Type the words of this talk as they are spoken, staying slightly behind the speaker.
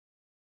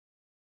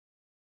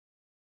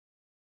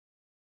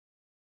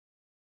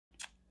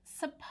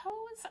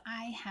suppose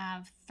I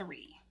have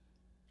 3.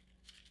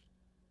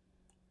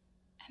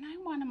 And I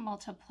want to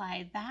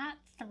multiply that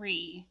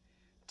 3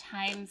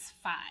 times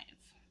 5.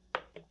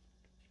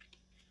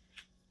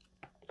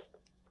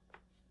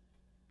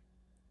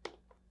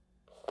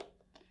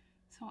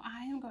 So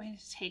I am going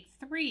to take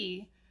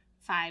 3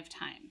 5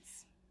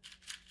 times.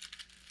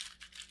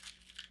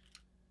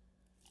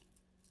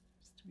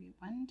 3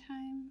 1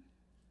 time,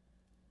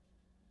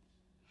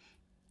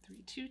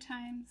 3 2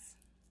 times,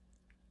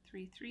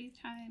 3 3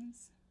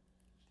 times,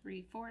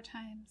 3 4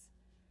 times,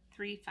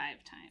 3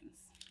 5 times.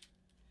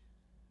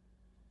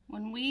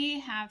 When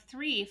we have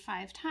 3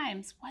 5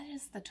 times, what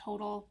is the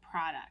total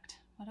product?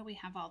 What do we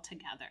have all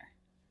together?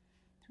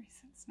 3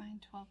 6 9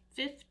 12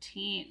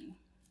 15.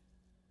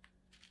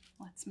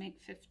 Let's make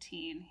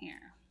 15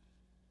 here.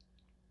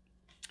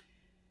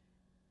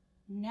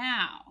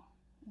 Now,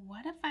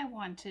 what if I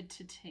wanted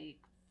to take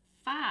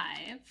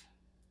 5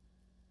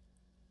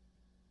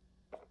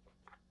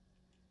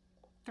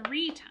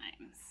 3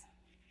 times?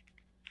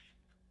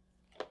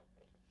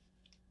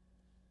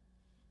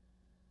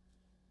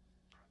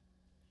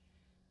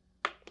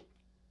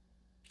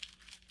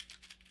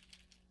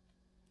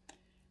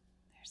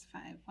 There's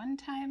 5 1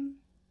 time,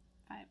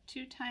 5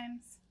 2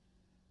 times,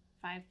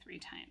 5 3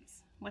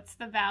 times. What's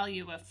the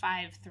value of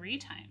 5 3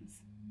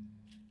 times?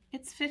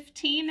 It's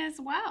 15 as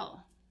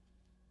well.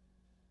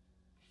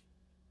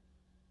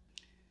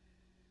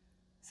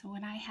 So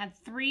when I had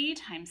 3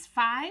 times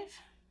 5,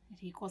 it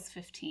equals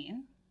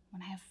 15.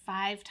 When I have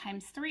 5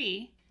 times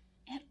 3,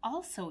 it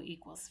also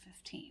equals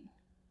 15.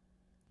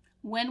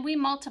 When we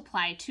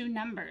multiply two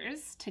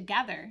numbers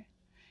together,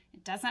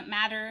 it doesn't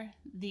matter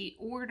the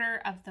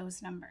order of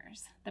those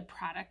numbers. The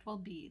product will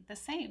be the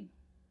same.